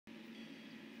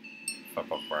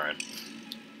Fuck off, Brian.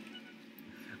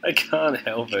 I can't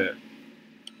help it.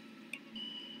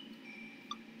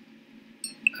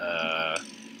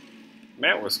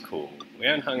 Matt was cool. We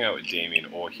hadn't hung out with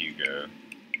Damien or Hugo.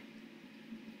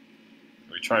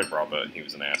 We tried Robert and he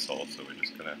was an asshole, so we're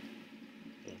just gonna...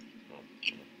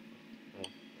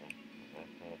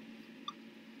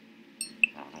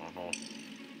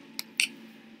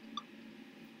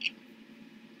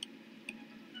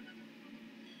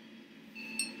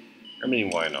 I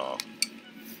mean, why not?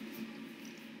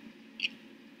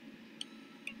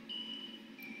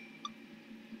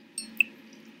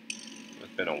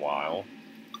 It's been a while.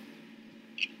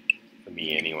 For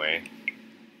me, anyway.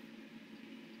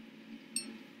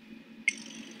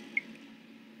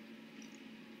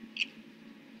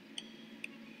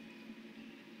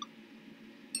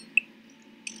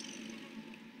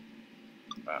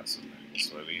 That's moving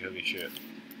slowly, holy shit.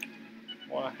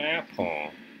 What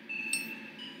happened?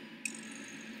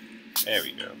 There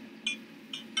we go.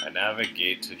 I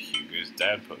navigate to Hugo's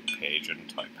Dadbook page and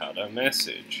type out a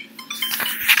message.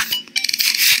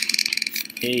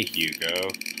 Hey Hugo,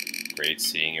 great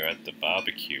seeing you at the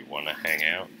barbecue. Wanna hang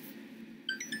out?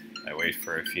 I wait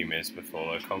for a few minutes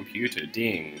before the computer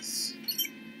dings.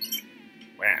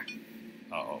 Wah.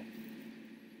 Uh-oh.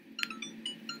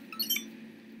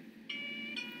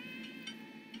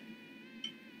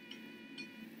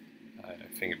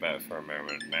 I think about it for a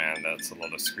moment. Man, that's a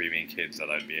lot of screaming kids that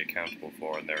I'd be accountable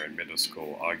for, and they're in middle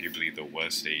school, arguably the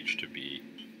worst age to be.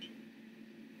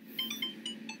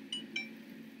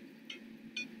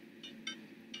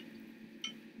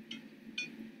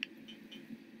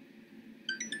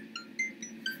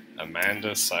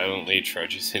 Amanda silently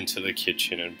trudges into the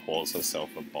kitchen and pours herself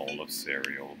a bowl of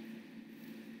cereal.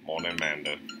 Morning,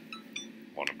 Amanda.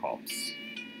 Morning, Pops.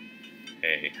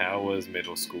 Hey, how was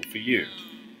middle school for you?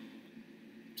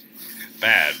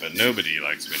 Bad, but nobody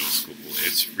likes middle school.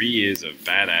 It's 3 years of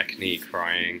bad acne,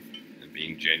 crying, and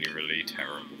being genuinely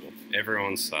terrible.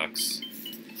 Everyone sucks.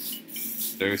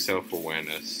 No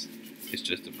self-awareness. It's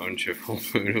just a bunch of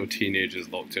hormonal teenagers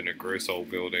locked in gross old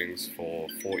buildings for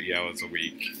 40 hours a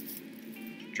week,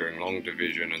 during long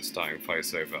division and starting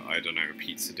fights over, I don't know,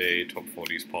 Pizza Day, Top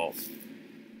 40s Pop.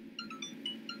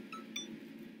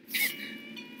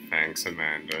 Thanks,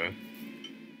 Amanda.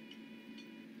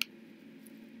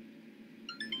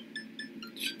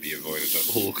 Should be avoided at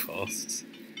all costs.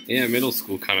 Yeah, middle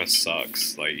school kind of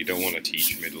sucks. Like, you don't want to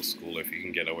teach middle school if you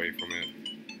can get away from it.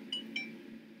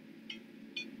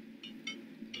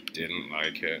 Didn't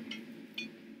like it.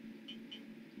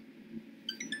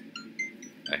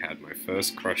 I had my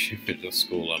first crush in middle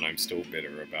school and I'm still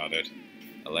bitter about it.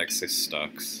 Alexis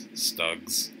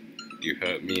Stuggs. You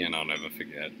hurt me and I'll never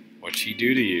forget. What'd she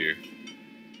do to you?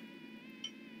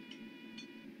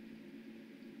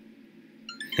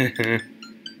 And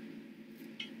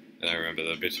I remember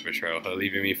the bitter betrayal, her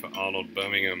leaving me for Arnold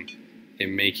Birmingham,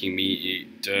 him making me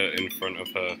eat dirt in front of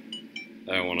her.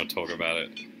 I don't want to talk about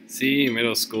it. See,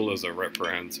 middle schoolers are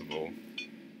reprehensible.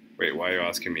 Wait, why are you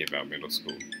asking me about middle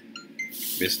school?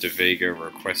 Mr. Vega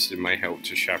requested my help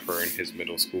to chaperone his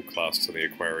middle school class to the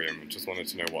aquarium and just wanted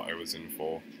to know what I was in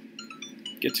for.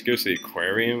 Get to go to the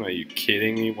aquarium? Are you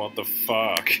kidding me? What the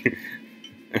fuck?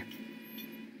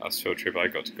 Last field trip I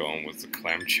got to go on was the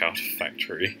clam chowder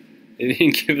factory. They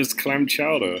didn't give us clam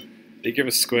chowder. They gave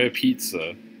us square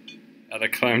pizza at a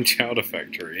clam chowder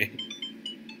factory.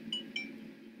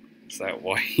 Is that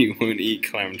why you won't eat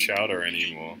clam chowder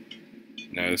anymore?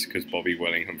 No, it's because Bobby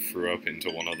Wellingham threw up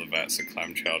into one of the vats of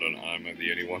clam chowder and I'm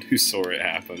the only one who saw it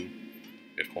happen.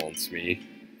 It haunts me.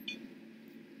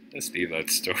 Let's leave that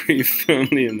story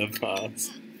firmly in the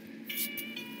past.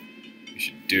 We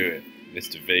should do it.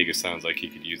 Mr. Vega sounds like he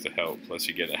could use the help, plus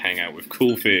you get to hang out with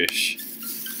cool fish.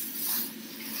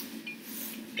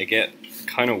 I get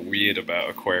kind of weird about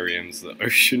aquariums. The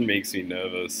ocean makes me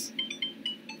nervous.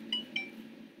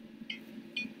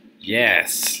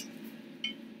 Yes.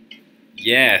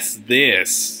 Yes,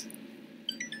 this.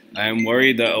 I am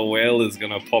worried that a whale is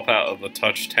gonna pop out of the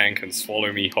touch tank and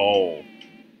swallow me whole.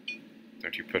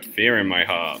 Don't you put fear in my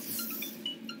heart.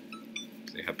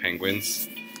 Do they have penguins?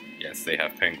 Yes, they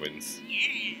have penguins.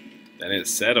 Then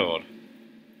it's settled.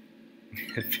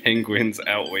 Penguins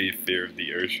outweigh fear of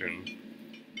the ocean.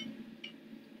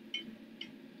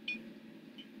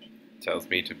 Tells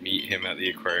me to meet him at the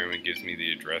aquarium and gives me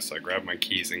the address. I grab my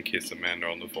keys and kiss Amanda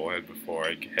on the forehead before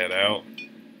I head out.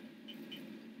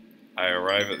 I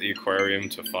arrive at the aquarium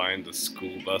to find the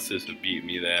school buses have beat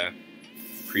me there.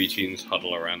 Preteens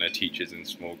huddle around their teachers in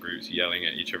small groups, yelling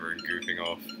at each other and goofing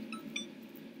off.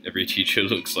 Every teacher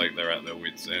looks like they're at their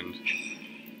wits' end.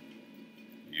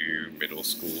 You, middle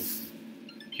school.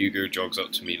 Hugo jogs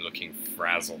up to me looking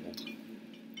frazzled.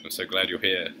 I'm so glad you're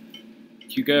here.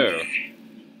 Hugo!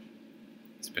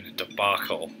 It's been a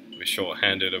debacle. We're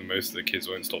short-handed and most of the kids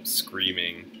won't stop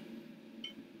screaming.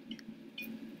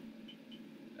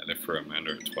 I live for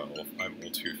Amanda at 12. I'm all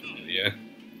too familiar.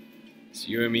 It's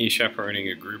you and me chaperoning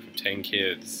a group of 10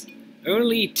 kids.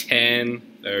 Only 10?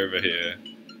 They're over here.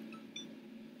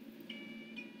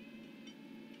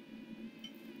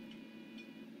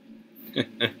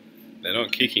 They're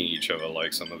not kicking each other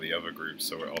like some of the other groups,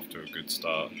 so we're off to a good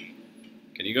start.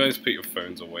 Can you guys put your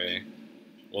phones away?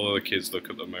 All of the kids look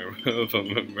at the moment of a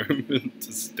moment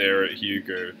to stare at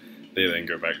Hugo. They then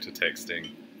go back to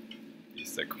texting. At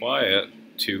least they're quiet.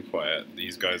 Too quiet.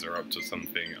 These guys are up to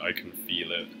something. I can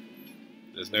feel it.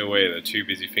 There's no way. They're too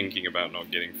busy thinking about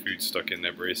not getting food stuck in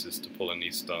their braces to pull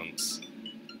any stunts.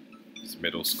 It's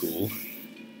middle school.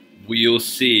 We'll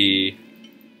see.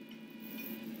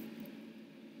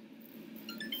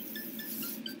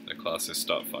 The classes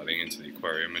start filing into the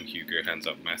aquarium and Hugo hands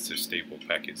out massive staple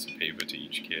packets of paper to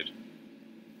each kid.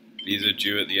 These are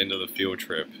due at the end of the field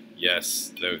trip.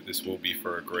 Yes, though this will be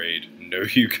for a grade. No,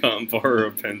 you can't borrow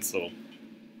a pencil.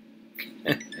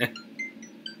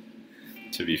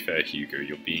 To be fair, Hugo,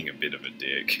 you're being a bit of a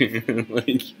dick.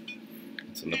 Like,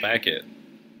 what's in the packet?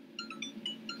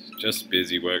 Just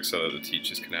busy work so that the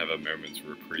teachers can have a moment's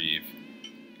reprieve.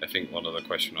 I think one of the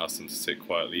questions asked them to sit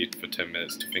quietly for 10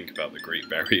 minutes to think about the Great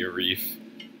Barrier Reef.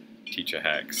 Teacher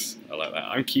hacks. I like that.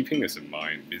 I'm keeping this in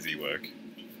mind. Busy work.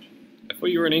 I thought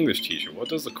you were an English teacher. What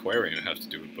does aquarium have to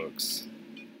do with books?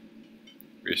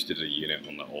 Rich did a unit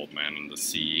on the old man and the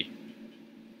sea.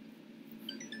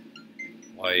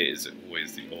 Why is it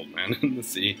always the old man and the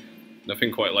sea?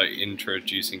 Nothing quite like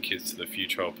introducing kids to the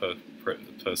futile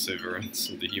perseverance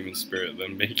of the human spirit,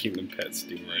 then making them pet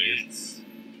stingrays.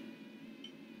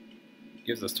 It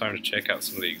gives us time to check out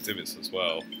some of the exhibits as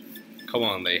well. Come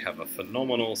on, they have a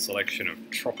phenomenal selection of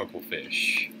tropical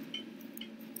fish.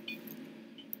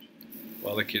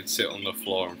 While the kids sit on the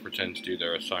floor and pretend to do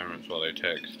their assignments while they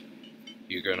text,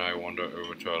 Hugo and I wander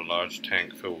over to a large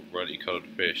tank filled with ruddy coloured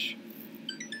fish.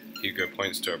 Hugo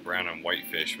points to a brown and white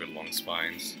fish with long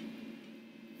spines.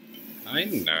 I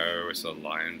know it's a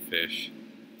lionfish.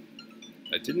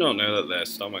 I did not know that their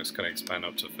stomachs can expand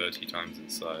up to 30 times in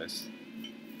size.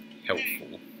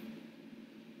 Helpful.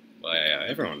 Well, yeah,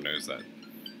 everyone knows that.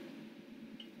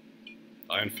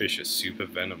 Lionfish are super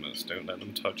venomous, don't let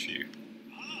them touch you.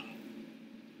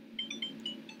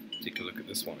 Take a look at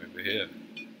this one over here.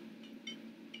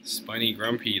 Spiny,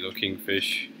 grumpy looking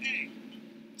fish.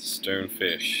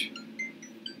 Stonefish.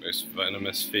 Most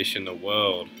venomous fish in the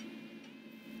world.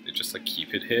 They just like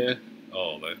keep it here?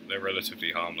 Oh, they're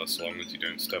relatively harmless as long as you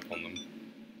don't step on them.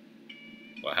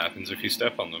 What happens if you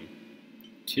step on them?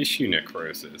 Tissue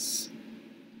necrosis.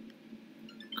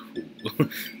 Cool.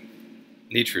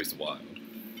 Nature is wild.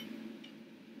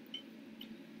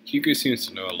 Hugo seems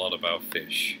to know a lot about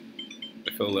fish.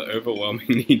 I feel the overwhelming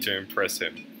need to impress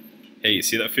him. Hey, you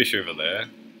see that fish over there?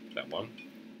 That one?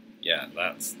 Yeah,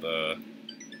 that's the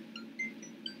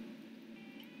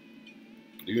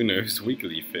blue-nosed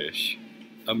wiggly fish.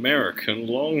 American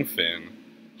longfin.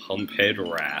 Humphead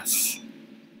wrasse.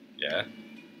 Yeah?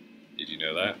 Did you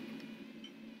know that?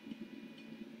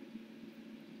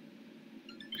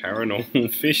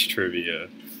 Paranormal fish trivia.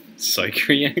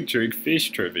 Psychiatric fish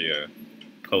trivia.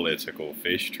 Political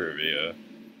fish trivia.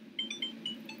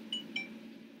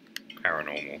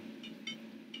 Paranormal.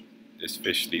 This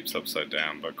fish sleeps upside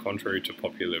down, but contrary to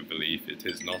popular belief, it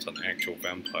is not an actual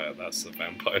vampire. That's the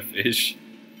vampire fish.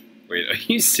 Wait, are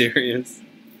you serious?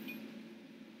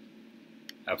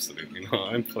 Absolutely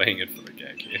not. I'm playing it for the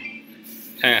gag here.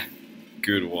 Ha!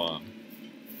 Good one.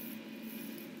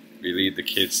 We lead the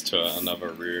kids to another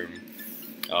room.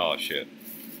 Oh shit.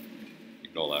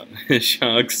 Ignore that.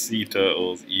 Sharks, sea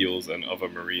turtles, eels, and other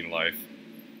marine life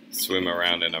swim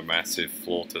around in a massive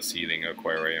floor-to-ceiling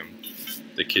aquarium.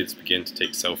 The kids begin to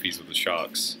take selfies with the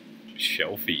sharks.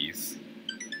 Shelfies.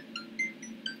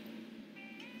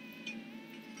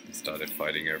 They started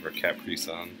fighting over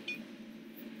Capri-Sun.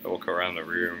 I walk around the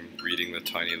room, reading the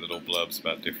tiny little blurbs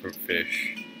about different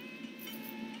fish.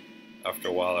 After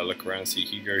a while I look around and see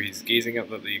Hugo. He's gazing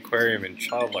up at the aquarium in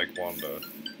childlike wonder.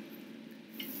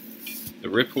 The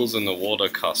ripples in the water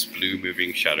cast blue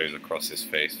moving shadows across his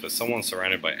face. For someone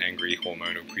surrounded by angry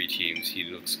hormonal preteens, he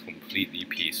looks completely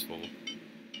peaceful.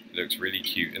 He looks really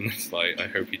cute in this light. I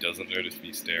hope he doesn't notice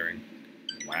me staring.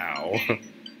 Wow.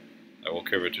 I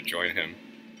walk over to join him.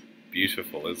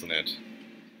 Beautiful, isn't it?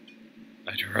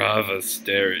 I'd rather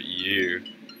stare at you.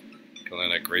 Can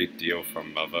learn a great deal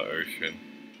from Mother Ocean.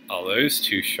 Are those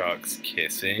two sharks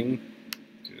kissing?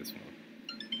 Do this one.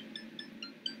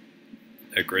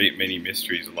 A great many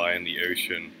mysteries lie in the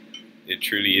ocean. It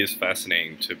truly is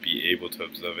fascinating to be able to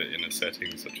observe it in a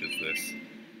setting such as this.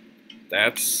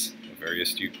 That's a very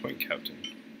astute point, Captain.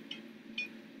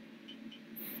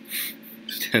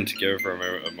 Stand together for a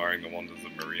moment, admiring the wonders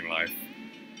of marine life.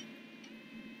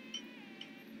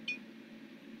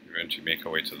 We eventually make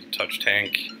our way to the touch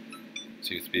tank.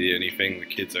 Seems to be the only thing the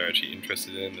kids are actually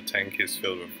interested in. The tank is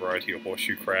filled with a variety of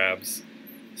horseshoe crabs,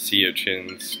 sea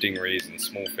urchins, stingrays, and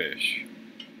small fish.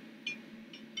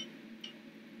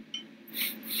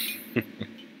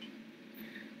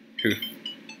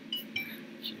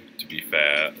 To be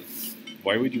fair,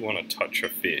 why would you want to touch a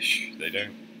fish? They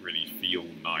don't really feel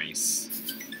nice,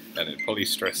 and it probably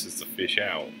stresses the fish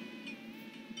out.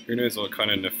 Who knows what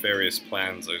kind of nefarious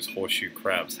plans those horseshoe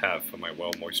crabs have for my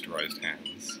well-moisturized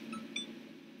hands.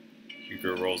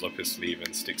 Hugo rolls up his sleeve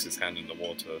and sticks his hand in the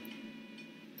water.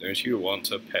 Don't you want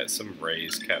to pet some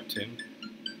rays, Captain?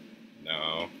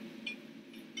 No.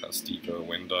 How Steve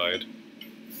Irwin died.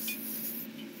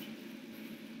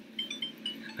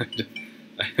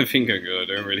 I think I'm good.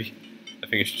 I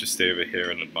think I should just stay over here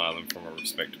and admire them from a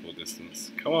respectable distance.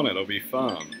 Come on, it'll be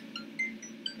fun.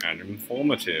 And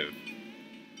informative.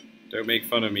 Don't make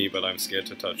fun of me, but I'm scared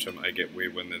to touch them. I get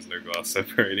weird when there's no glass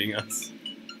separating us.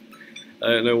 I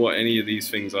don't know what any of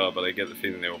these things are, but I get the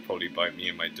feeling they will probably bite me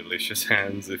in my delicious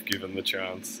hands if given the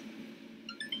chance.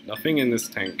 Nothing in this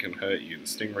tank can hurt you. The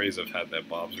stingrays have had their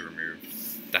barbs removed.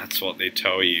 That's what they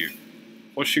tell you.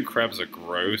 Horseshoe crabs are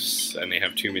gross, and they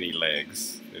have too many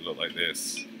legs. They look like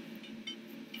this.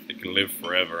 They can live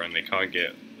forever, and they can't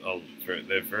get...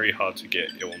 they're very hard to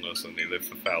get illness, and they live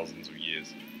for thousands of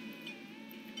years.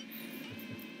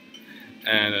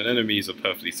 And anemones are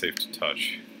perfectly safe to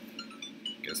touch.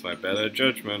 Against my better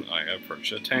judgment, I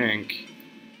approach a tank.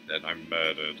 Then I'm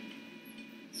murdered.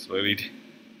 Slowly,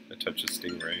 I touch a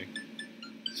stingray.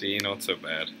 See, not so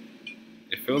bad.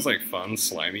 It feels like fun,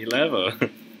 slimy leather.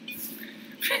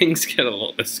 Things get a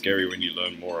lot less scary when you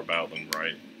learn more about them,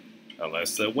 right?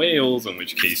 Unless they're whales, in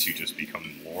which case you just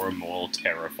become more and more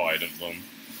terrified of them.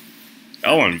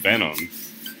 Oh, and venom.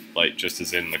 Like, just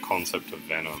as in the concept of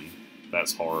venom.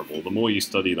 That's horrible. The more you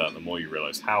study that, the more you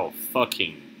realize how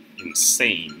fucking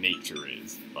insane nature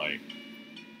is. Like,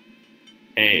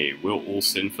 hey, we'll all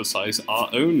synthesize our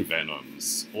own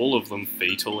venoms. All of them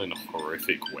fatal in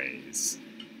horrific ways.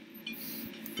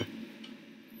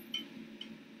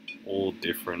 All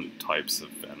different types of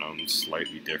venom,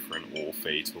 slightly different, all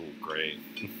fatal, great.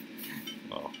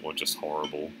 Well, or just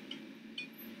horrible.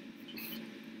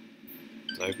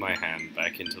 Dive my hand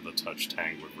back into the touch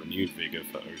tank with renewed vigor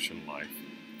for ocean life.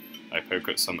 I poke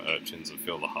at some urchins and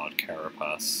feel the hard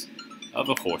carapace of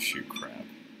a horseshoe crab.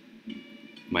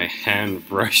 My hand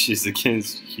brushes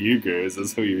against Hugo's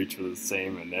as we reach for the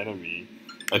same anemone.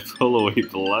 I pull away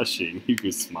blushing. Hugo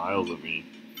smiles at me.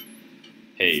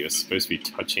 Hey, you're supposed to be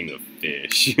touching the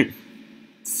fish.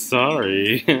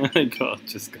 Sorry, I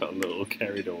just got a little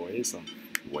carried away.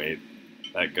 Wait,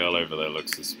 that girl over there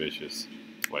looks suspicious.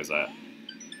 Why's that?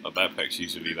 My backpack's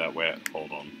usually that wet.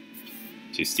 Hold on.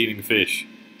 She's stealing fish.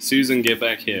 Susan, get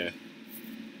back here.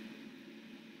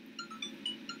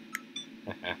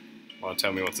 Wanna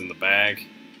tell me what's in the bag?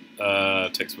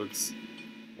 Textbooks.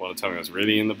 Wanna tell me what's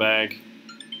really in the bag?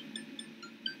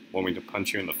 Want me to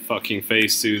punch you in the fucking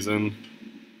face, Susan?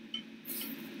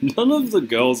 None of the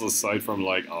girls aside from,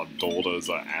 like, our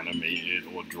daughters are animated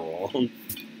or drawn.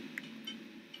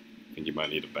 I think you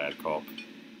might need a bad cop.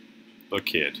 Look,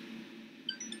 kid.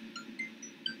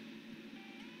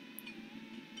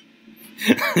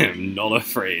 I'm not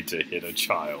afraid to hit a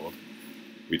child.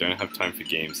 We don't have time for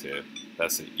games here.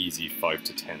 That's an easy 5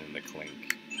 to 10 in the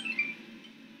clink.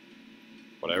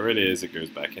 Whatever it is, it goes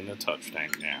back in the touch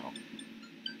tank now.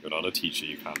 You're not a teacher,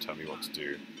 you can't tell me what to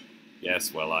do.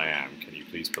 Yes, well I am. Can you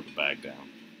please put the bag down?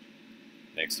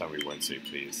 Next time we won't say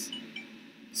please.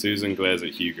 Susan glares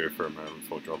at Hugo for a moment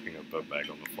before dropping her book bag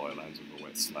on the floor, lands with a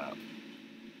wet slap.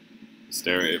 I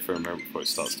stare at it for a moment before it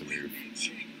starts to move.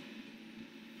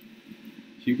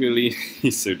 Hugo Lee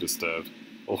is so disturbed.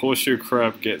 A horseshoe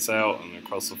crab gets out and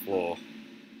across the floor.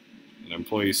 An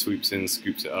employee swoops in,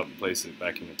 scoops it up, and places it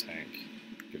back in the tank.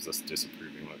 Gives us a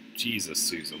disapproving look. Jesus,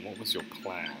 Susan, what was your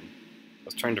plan? I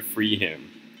was trying to free him.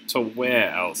 To where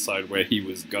outside where he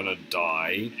was gonna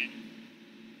die?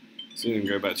 Susan,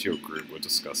 go back to your group. We'll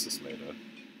discuss this later.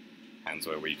 Hands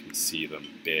where we can see them,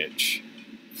 bitch.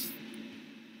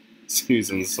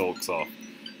 Susan sulks off.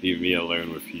 Leave me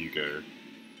alone with Hugo.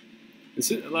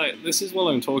 This is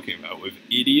what I'm talking about with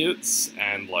idiots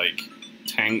and like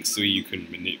tanks where you can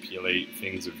manipulate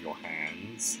things with your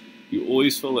hands. You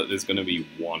always feel that there's going to be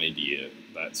one idiot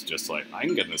that's just like,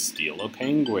 I'm going to steal a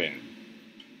penguin.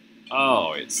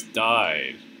 Oh, it's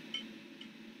died.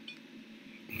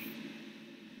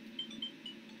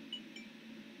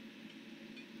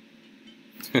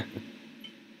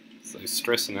 So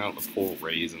stressing out the poor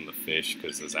rays and the fish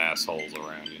because there's assholes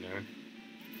around, you know?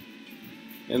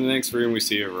 In the next room we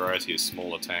see a variety of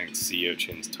smaller tanks, sea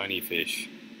urchins, tiny fish,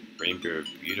 rainbow of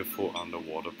beautiful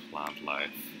underwater plant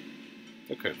life.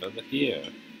 Look over here.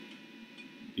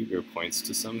 Hugo points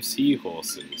to some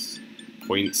seahorses.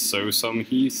 Points some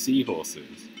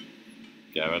seahorses.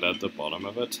 Gathered at the bottom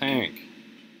of a tank.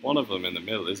 One of them in the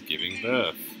middle is giving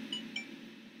birth.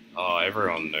 Oh,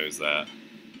 everyone knows that.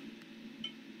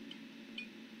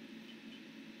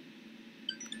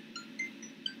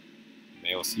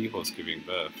 Male seahorse giving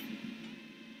birth.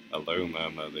 A low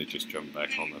murmur, they just jump back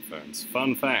on their phones.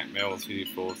 Fun fact, male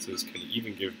seahorses can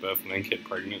even give birth and then get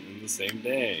pregnant in the same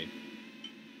day.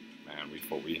 Man, we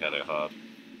thought we had it hard.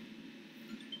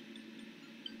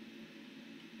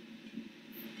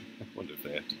 I wonder if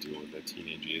they have to deal with their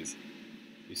teenage years.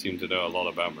 You seem to know a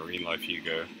lot about marine life,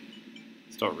 Hugo.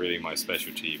 It's not really my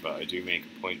specialty, but I do make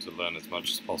a point to learn as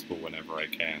much as possible whenever I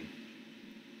can.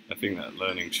 I think that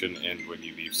learning shouldn't end when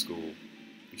you leave school.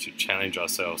 We should challenge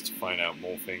ourselves to find out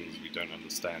more things we don't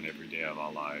understand every day of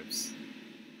our lives.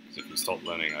 Because if we stop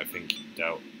learning, I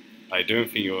don't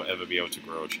think you'll ever be able to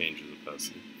grow or change as a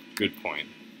person. Good point.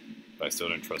 But I still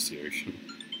don't trust the ocean.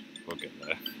 We'll get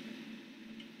there.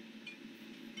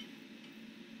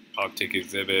 Arctic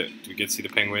exhibit. Do we get to see the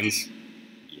penguins?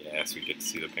 Yes, we get to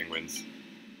see the penguins.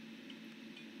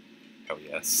 Oh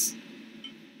yes.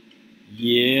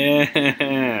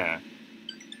 Yeah!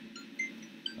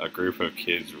 A group of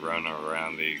kids run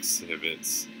around the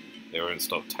exhibits. They won't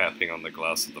stop tapping on the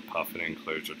glass of the puffin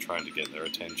enclosure trying to get their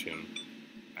attention.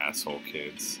 Asshole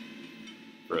kids.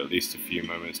 For at least a few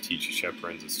moments, teachers,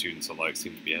 chaperones, and students alike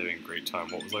seem to be having a great time.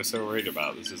 What was I so worried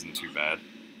about? This isn't too bad.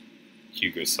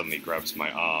 Hugo suddenly grabs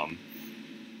my arm.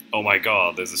 Oh my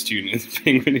god, there's a student in the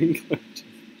penguin enclosure.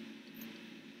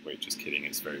 Wait, just kidding,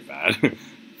 it's very bad.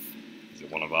 Is it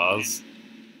one of ours?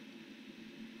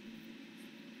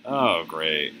 Oh,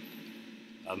 great.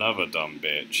 Another dumb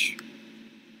bitch.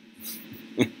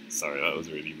 Sorry, that was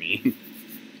really mean.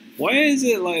 Why is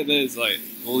it like there's like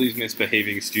all these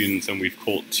misbehaving students and we've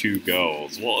caught 2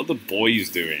 girls? What are the boys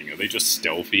doing? Are they just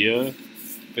stealthier?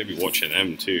 Maybe watching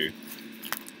them too.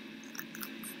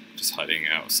 Just hiding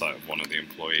outside of one of the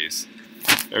employees.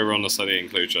 Over on the study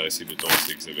enclosure I see the door to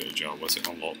the exhibit ajar. Was it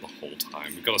unlocked the whole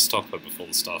time? We've got to stop her before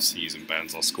the staff sees and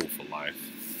bans our school for life.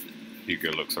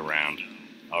 Hugo looks around.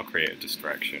 I'll create a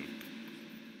distraction.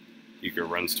 Hugo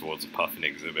runs towards the puffin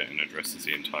exhibit and addresses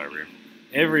the entire room.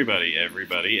 Everybody,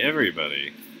 everybody,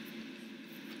 everybody.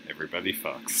 Everybody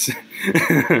fucks.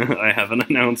 I have an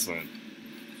announcement.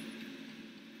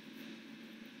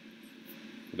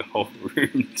 The whole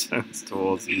room turns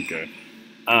towards Hugo.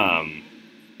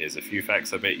 Here's a few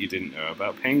facts I bet you didn't know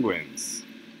about penguins.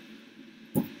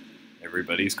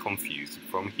 Everybody's confused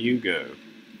from Hugo.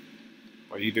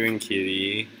 What are you doing,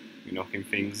 kitty? You're knocking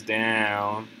things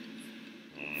down.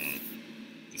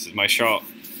 This is my shot.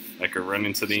 I could run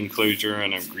into the enclosure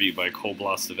and I'm greeted by a cold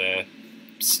blast of air.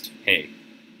 Psst, hey.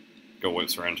 Girl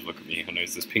whips around to look at me. Her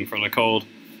nose is pink from the cold.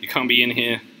 You can't be in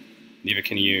here. Neither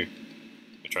can you.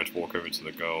 I try to walk over to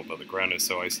the girl, but the ground is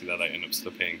so icy that I end up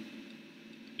slipping.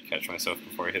 I catch myself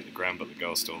before I hit the ground, but the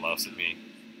girl still laughs at me.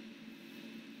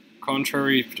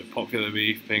 Contrary to popular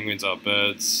belief, penguins are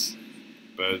birds.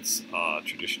 Birds are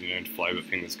traditionally known to fly, but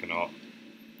penguins cannot.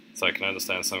 So I can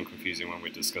understand some confusion when we're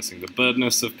discussing the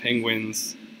birdness of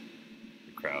penguins.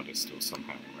 The crowd is still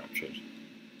somehow enraptured.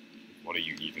 What are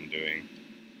you even doing?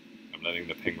 I'm letting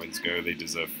the penguins go, they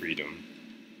deserve freedom.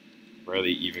 Where are they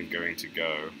even going to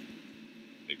go?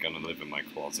 They're gonna live in my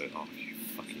closet. Oh, you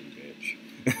fucking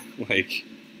bitch. Like,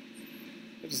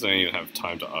 I just don't even have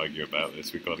time to argue about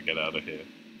this, we've got to get out of here.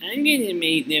 I'm gonna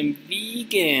make them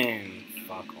vegan!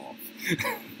 Fuck off.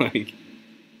 Like,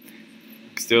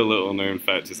 still little known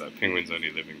fact is that penguins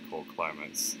only live in cold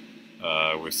climates,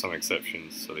 with some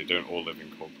exceptions, so they don't all live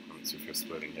in cold climates if you're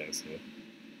splitting hairs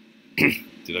here.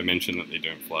 Did I mention that they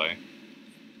don't fly?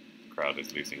 The crowd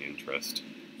is losing interest.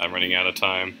 I'm running out of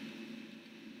time.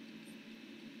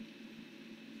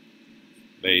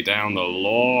 Lay down the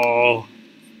law!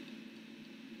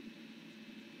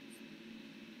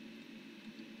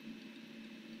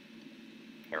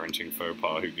 Parenting faux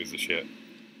pas, who gives a shit?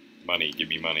 Money, give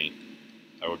me money.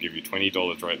 I will give you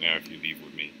 $20 right now if you leave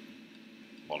with me.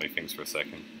 Molly thinks for a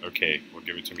second. Okay, well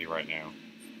give it to me right now.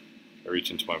 I reach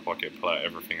into my pocket, pull out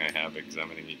everything I have,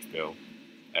 examining each bill.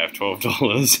 I have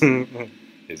 $12.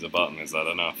 Here's a button, is that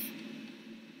enough?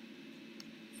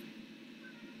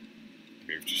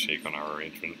 Move to shake on our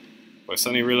arrangement. I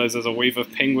suddenly realize there's a wave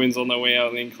of penguins on their way out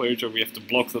of the enclosure. We have to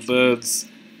block the birds.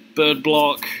 Bird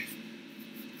block.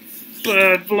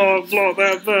 Bird block, block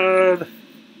that bird.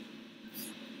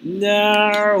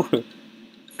 No!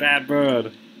 Bad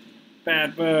bird.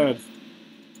 Bad bird.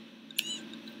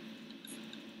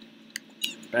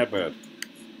 Bad bird.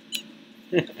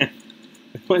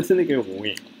 Why doesn't it go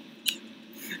wing?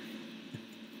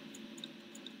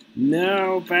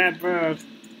 No, bad bird.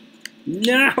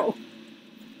 No!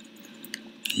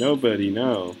 Nobody,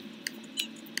 no.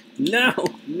 No!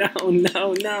 No,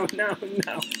 no, no, no, no,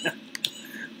 no.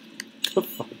 What the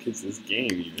fuck is this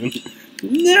game even?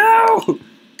 No!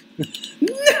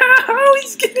 No!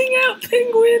 He's getting out,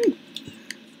 penguin!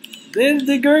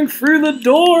 They're going through the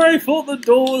door! I thought the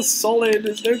door was solid.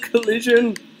 There's no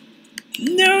collision.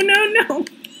 No, no, no!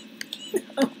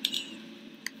 No!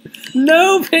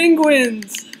 No,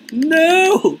 penguins!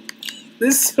 No!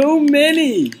 There's so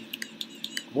many!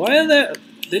 Why are they...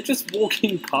 They're just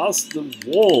walking past the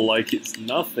wall like it's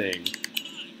nothing.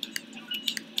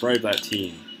 Bribe that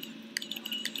team.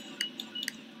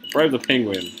 Bribe the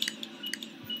penguin.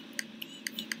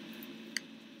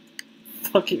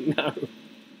 Fucking no.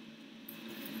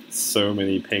 So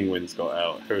many penguins got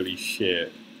out. Holy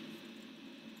shit.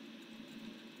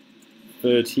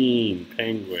 13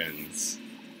 penguins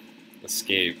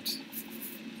escaped.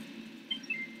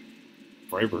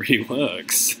 Bribery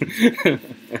works.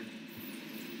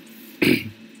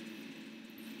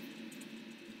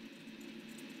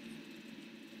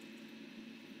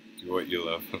 Do what you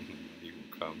love and he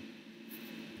will come.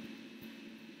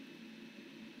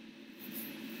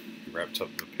 He wrapped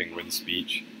up the penguin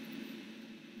speech.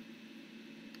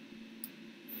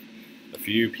 A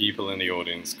few people in the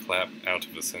audience clap out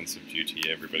of a sense of duty.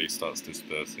 Everybody starts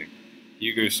dispersing.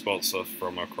 Hugo spots us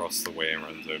from across the way and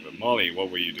runs over. Molly, what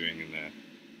were you doing in there?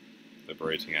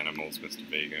 Liberating animals, Mr.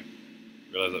 Vega.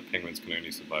 You realize that penguins can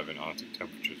only survive in Arctic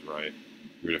temperatures, right?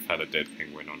 You would have had a dead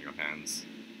penguin on your hands.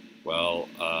 Well,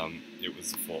 it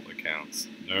was the thought that counts.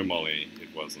 No, Molly,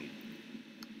 it wasn't.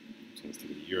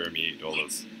 You owe me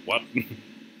 $8. What?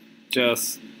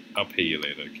 Just, I'll pay you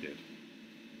later, kid.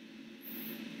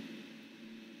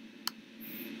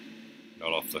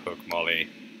 Not off the hook, Molly.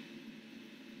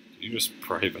 Did you just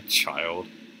bribe a child?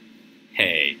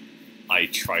 Hey, I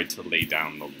tried to lay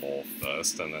down the law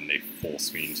first, and then they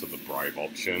forced me into the bribe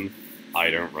option.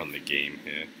 I don't run the game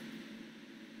here.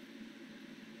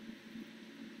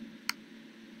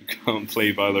 You can't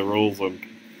play by the rules.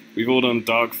 We've all done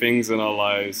dark things in our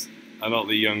lives. I'm not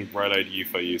the young, bright-eyed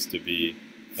youth I used to be.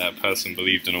 That person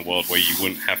believed in a world where you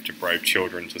wouldn't have to bribe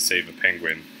children to save a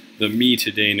penguin. The me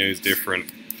today knows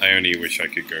different. I only wish I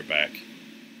could go back.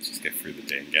 Just get through the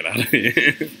day and get out of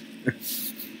here.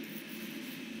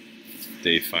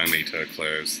 Day finally to a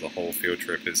close. The whole field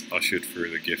trip is ushered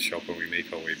through the gift shop and we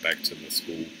make our way back to the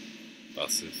school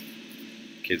buses.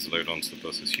 Kids load onto the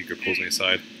buses. Hugo pulls me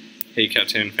aside. Hey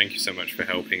Captain, thank you so much for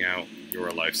helping out. You're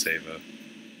a lifesaver.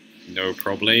 No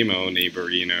problemo,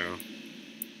 neighborino.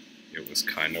 It was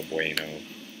kinda bueno.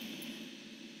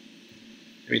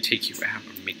 Let me take you out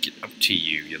and make it up to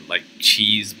you. You like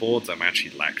cheese boards? I'm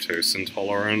actually lactose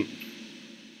intolerant.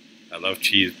 I love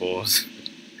cheese boards.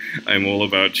 I'm all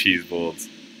about cheese boards.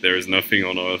 There is nothing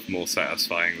on earth more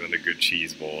satisfying than a good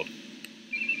cheese board.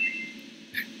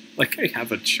 Like I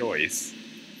have a choice.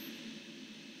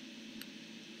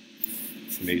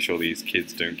 To make sure these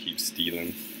kids don't keep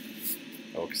stealing.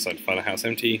 Oh, excited to find a house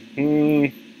empty.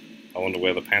 I wonder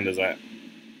where the panda's at.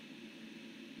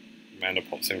 Amanda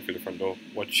pops in through the front door.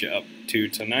 What you up to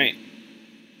tonight?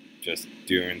 Just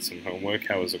doing some homework.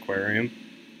 How was aquarium?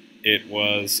 It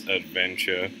was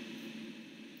adventure.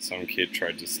 Some kid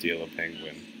tried to steal a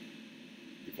penguin.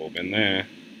 We've all been there.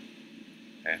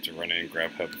 I had to run in and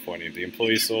grab her before any of the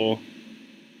employees saw.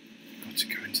 Got to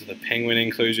go into the penguin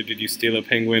enclosure. Did you steal a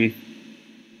penguin?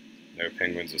 No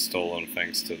penguins were stolen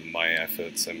thanks to my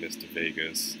efforts and Mr.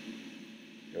 Vega's.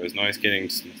 It was nice getting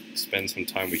to spend some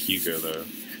time with Hugo though.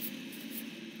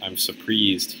 I'm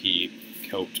surprised he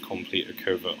helped complete a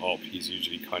covert op. He's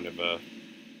usually kind of a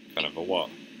what?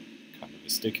 Kind of a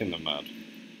stick in the mud.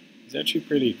 He's actually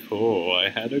pretty cool. I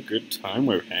had a good time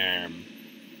with him.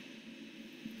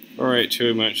 Alright,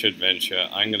 too much adventure.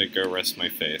 I'm gonna go rest my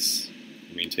face.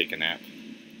 I mean take a nap.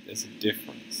 There's a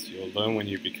difference. You'll learn when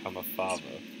you become a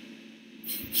father.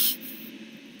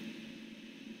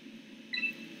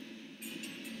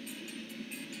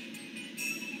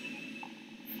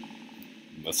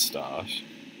 Mustache.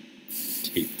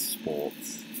 Taped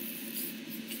sports.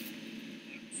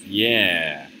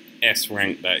 Yeah! S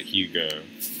rank that Hugo.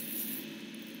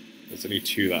 There's only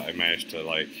two that I managed to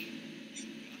like.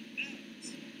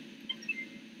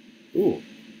 Ooh,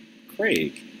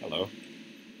 Craig. Hello.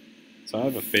 So I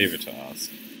have a favor to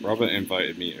ask. Robert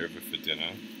invited me over for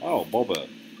dinner. Oh, Bobbert.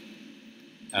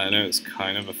 I know it's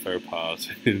kind of a faux pas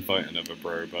to invite another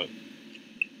bro, but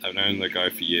I've known the guy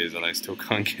for years and I still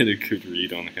can't get a good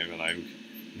read on him, and I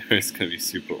know it's going to be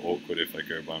super awkward if I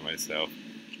go by myself.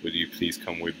 Would you please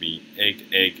come with me?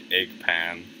 Egg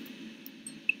pan.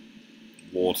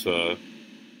 Water.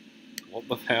 What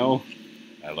the hell?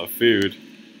 I love food.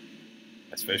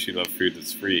 I especially love food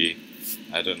that's free.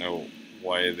 I don't know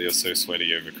why they're so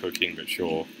sweaty over cooking, but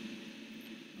sure.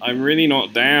 I'm really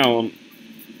not down.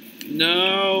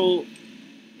 No!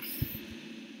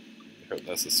 I hope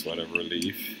that's a sweat of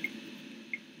relief.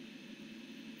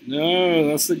 No,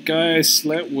 that's the guy I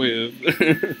slept with.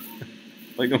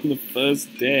 Like on the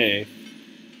first day.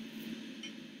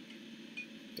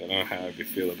 Don't know how I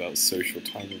feel about social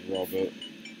time with Robert.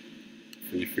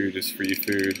 Free food is free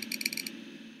food.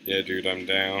 Yeah, dude, I'm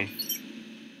down.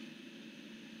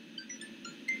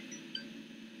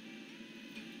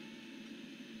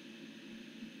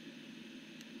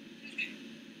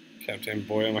 Captain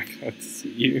Boy, I'm glad to see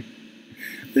you.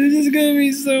 This is gonna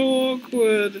be so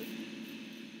awkward.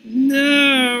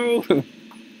 No!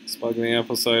 Sparkling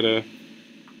apple cider.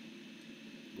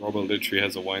 Robert literally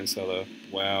has a wine cellar.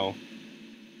 Wow.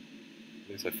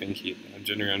 At least I think I'm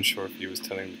genuinely unsure if he was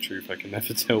telling the truth. I can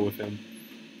never tell with him.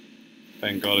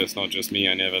 Thank God it's not just me,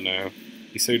 I never know.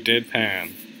 He's so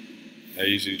deadpan. I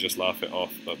usually just laugh it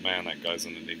off, but man, that guy's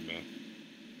an enigma.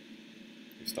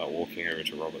 We start walking over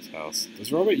to Robert's house.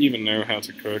 Does Robert even know how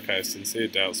to cook? I have sincere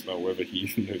doubts about whether he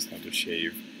even knows how to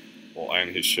shave or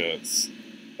iron his shirts.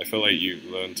 I feel like you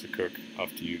learn to cook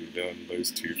after you learn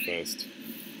those two first.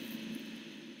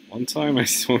 One time I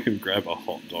saw him grab a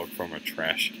hot dog from a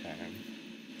trash can.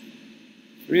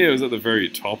 Yeah, it was at the very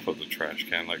top of the trash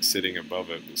can, like sitting above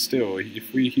it, but still,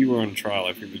 if he were on trial,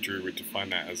 I think the jury would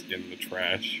define that as in the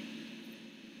trash.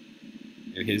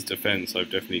 In his defense, I've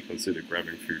definitely considered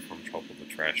grabbing food from top of the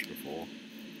trash before.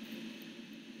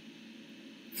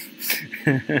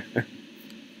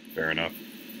 Fair enough.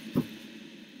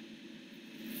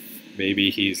 Maybe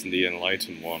he's the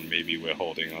enlightened one, maybe we're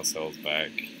holding ourselves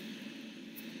back.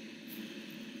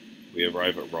 We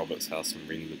arrive at Robert's house and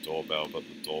ring the doorbell, but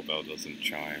the doorbell doesn't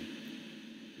chime.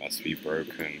 Must be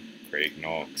broken. Craig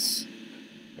knocks.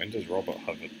 When does Robert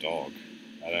have a dog?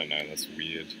 I don't know, that's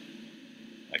weird.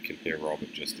 I can hear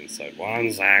Robert just inside.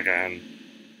 1 second!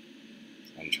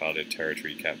 It's uncharted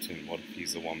territory, Captain. What if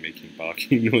he's the one making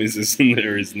barking noises and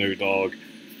there is no dog?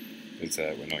 It's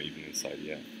we're not even inside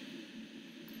yet.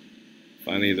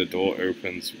 Finally, the door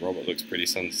opens. Robert looks pretty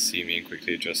stunned to see me and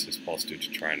quickly adjusts his posture to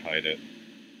try and hide it.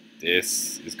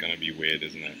 This is gonna be weird,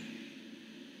 isn't it?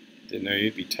 Didn't know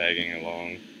you'd be tagging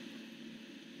along.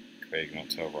 Craig not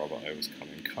tell Robert I was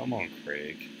coming. Come on,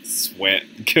 Craig. Sweat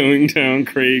going down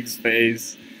Craig's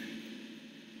face.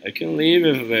 I can leave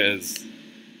if there's...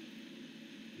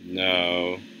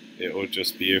 No. It will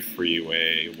just be a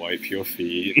freeway. Wipe your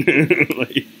feet.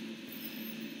 Like...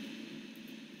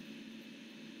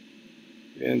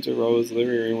 We enter Robert's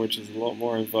living room, which is a lot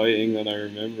more inviting than I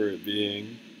remember it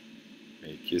being.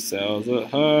 Make yourselves at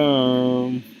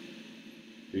home.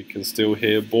 We can still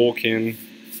hear Borkin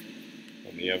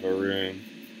in the other room.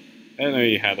 I didn't know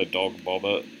you had a dog,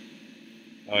 Bobbert.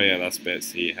 Oh yeah, that's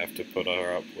Betsy. Have to put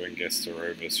her up when guests are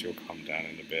over. She'll come down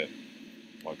in a bit.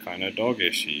 What kind of dog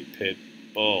is she? Pit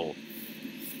Bull.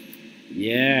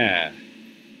 Yeah.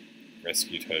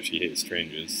 Rescued her. She hates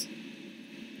strangers.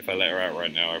 If I let her out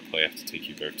right now, I'll probably have to take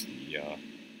you both to the ER.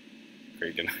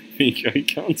 Craig and I make eye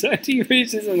contact. He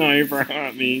raises an eyebrow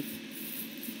at me.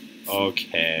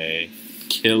 Okay.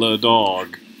 Killer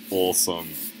dog. Awesome.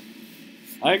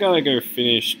 I gotta go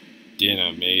finish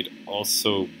dinner made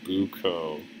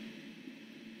ossobuco.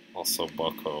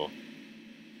 Ossobuco.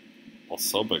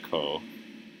 Ossobuco.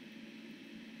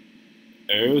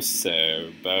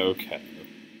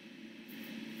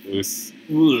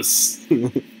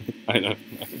 Ossobuco. I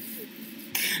don't know.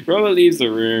 Robert leaves the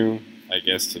room, I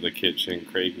guess, to the kitchen.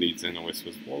 Craig leads in and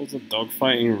whispers, "What was the dog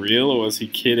fighting real or was he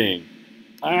kidding?"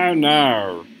 I don't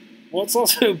know. What's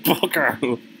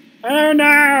ossobuco? I don't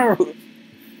know.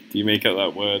 Do you make up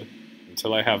that word?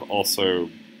 Until I have ossobuco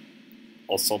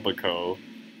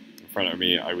in front of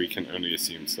me, we can only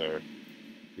assume so.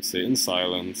 We sit in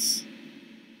silence,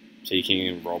 taking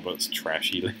in Robert's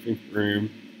trashy living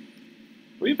room.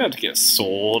 Are we about to get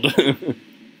sawed?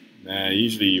 Nah,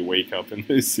 usually you wake up in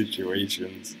those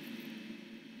situations.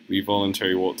 We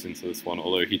voluntarily walked into this one,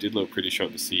 although he did look pretty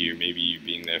shocked to see you, maybe you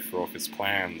being there for off his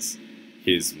plans.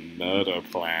 His murder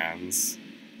plans.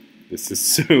 This is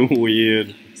so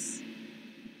weird.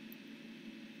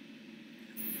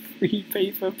 free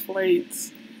paper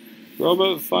plates.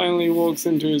 Robert finally walks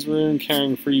into his room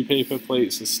carrying free paper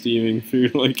plates and steaming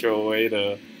food like a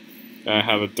waiter. I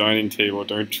have a dining table,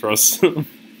 don't trust him.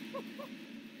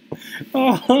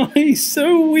 Oh, he's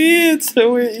so weird,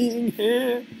 so we're eating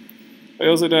here. I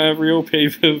also don't have real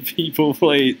paper people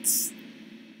plates.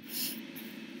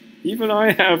 Even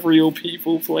I have real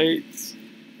people plates.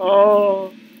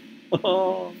 Oh,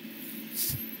 oh.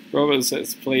 Robert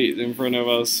sets plate in front of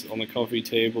us on the coffee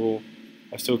table.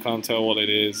 I still can't tell what it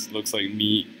is. Looks like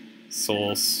meat,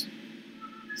 sauce,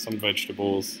 some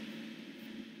vegetables.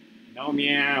 No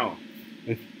meow.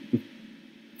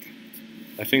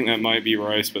 I think that might be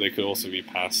rice, but it could also be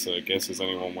pasta. I guess there's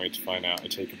only one way to find out. I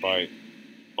take a bite.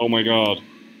 Oh my god.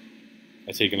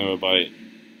 I take another bite.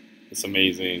 It's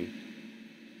amazing.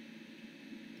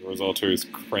 The risotto is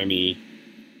creamy.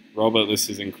 Robert, this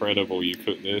is incredible. You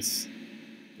cooked this?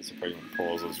 There's a pregnant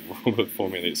pause as Robert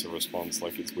formulates a response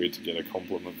like it's weird to get a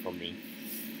compliment from me.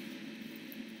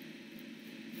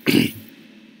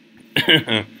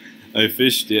 I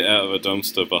fished it out of a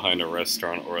dumpster behind a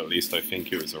restaurant, or at least I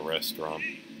think it was a restaurant.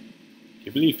 Can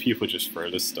you believe people just throw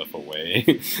this stuff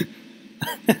away?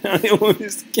 I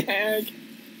almost gag.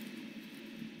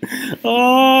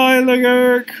 Oh, look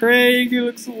over at Craig, who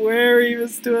looks wary but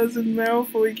still has a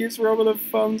mouthful. He gives Robert a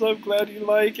thumbs up, glad you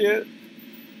like it.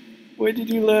 Where did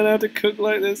you learn how to cook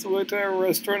like this? I worked at a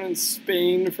restaurant in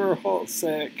Spain for a hot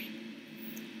sec.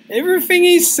 Everything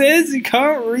he says, you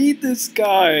can't read this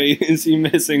guy. Is he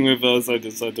messing with us? I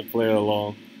decided to play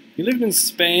along. You lived in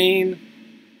Spain?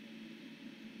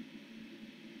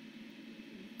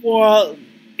 What?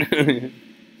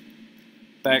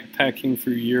 Backpacking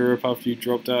through Europe after you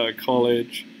dropped out of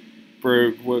college.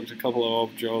 Broke, worked a couple of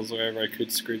odd jobs wherever I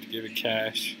could scrape to give it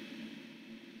cash.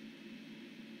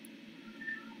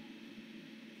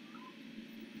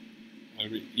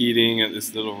 I'm eating at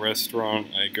this little restaurant.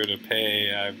 I go to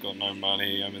pay. I've got no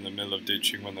money. I'm in the middle of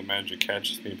ditching when the manager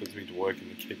catches me and puts me to work in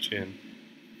the kitchen.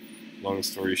 Long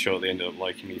story short, they ended up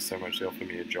liking me so much they offered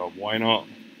me a job. Why not?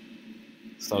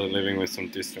 Started living with some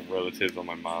distant relatives on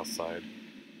my mom's side.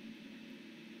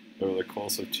 Over the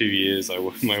course of 2 years, I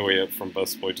worked my way up from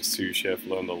busboy to sous chef,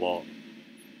 learned a lot.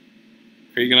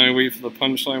 Craig and I wait for the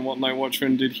punchline. What night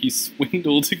watchman did he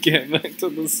swindle to get back to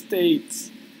the States?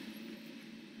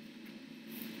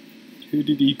 Who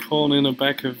did he con in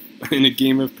a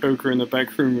game of poker in the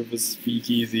back room of a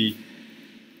speakeasy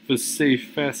for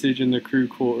safe passage in the crew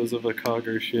quarters of a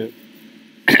cargo ship?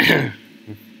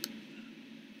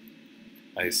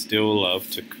 I still love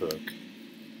to cook.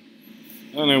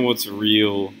 I don't know what's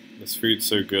real. This food's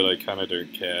so good I kinda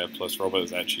don't care. Plus Robert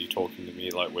is actually talking to me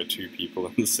like we're two people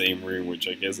in the same room, which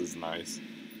I guess is nice.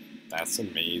 That's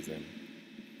amazing.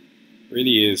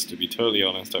 Really is, to be totally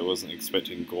honest, I wasn't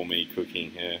expecting gourmet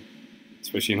cooking here.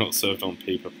 Especially not served on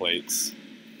paper plates.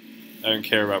 I don't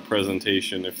care about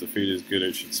presentation. If the food is good,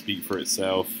 it should speak for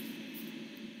itself.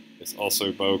 It's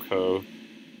also Boko.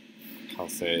 I can't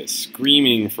say it.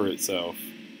 Screaming for itself.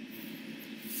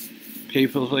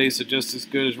 Paper plates are just as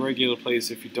good as regular plates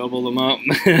if you double them up.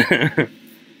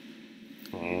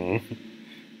 Oh.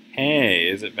 Hey,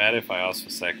 is it bad if I ask for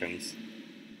seconds?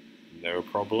 No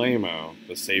problemo.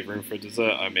 The savoring for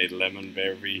dessert, I made lemon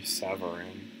berry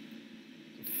savorin.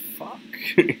 Fuck?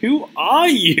 Who are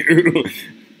you?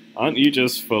 Aren't you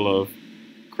just full of...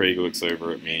 Craig looks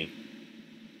over at me.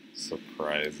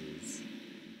 Surprises.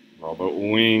 Robert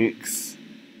winks.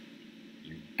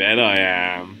 You bet I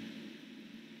am.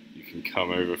 You can come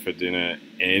over for dinner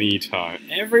anytime.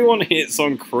 Everyone hits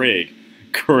on Craig.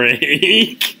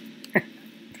 Craig?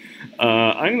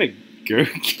 I'm gonna go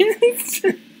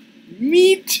get...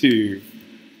 Me too.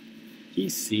 He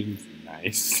seems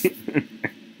nice.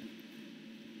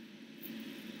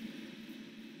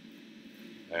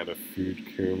 Add a food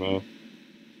coma.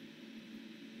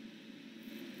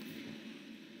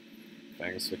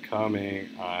 Thanks for coming.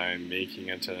 I'm making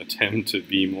an attempt to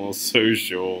be more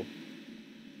social.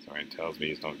 Sorry, it tells me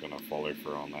he's not gonna follow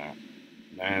through on that.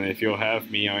 Man, if you'll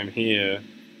have me, I'm here.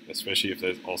 Especially if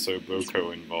there's also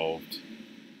Boko involved.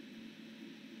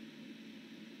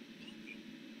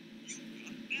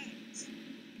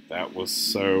 That was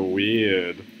so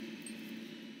weird.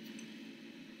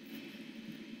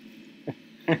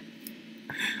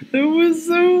 That was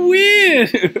so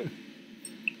weird!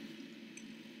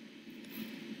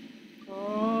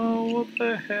 Oh, what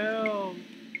the hell?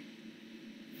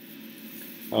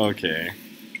 Okay.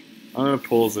 I'm gonna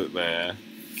pause it there,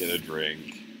 get a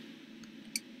drink,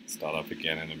 start up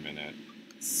again in a minute.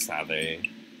 Sade.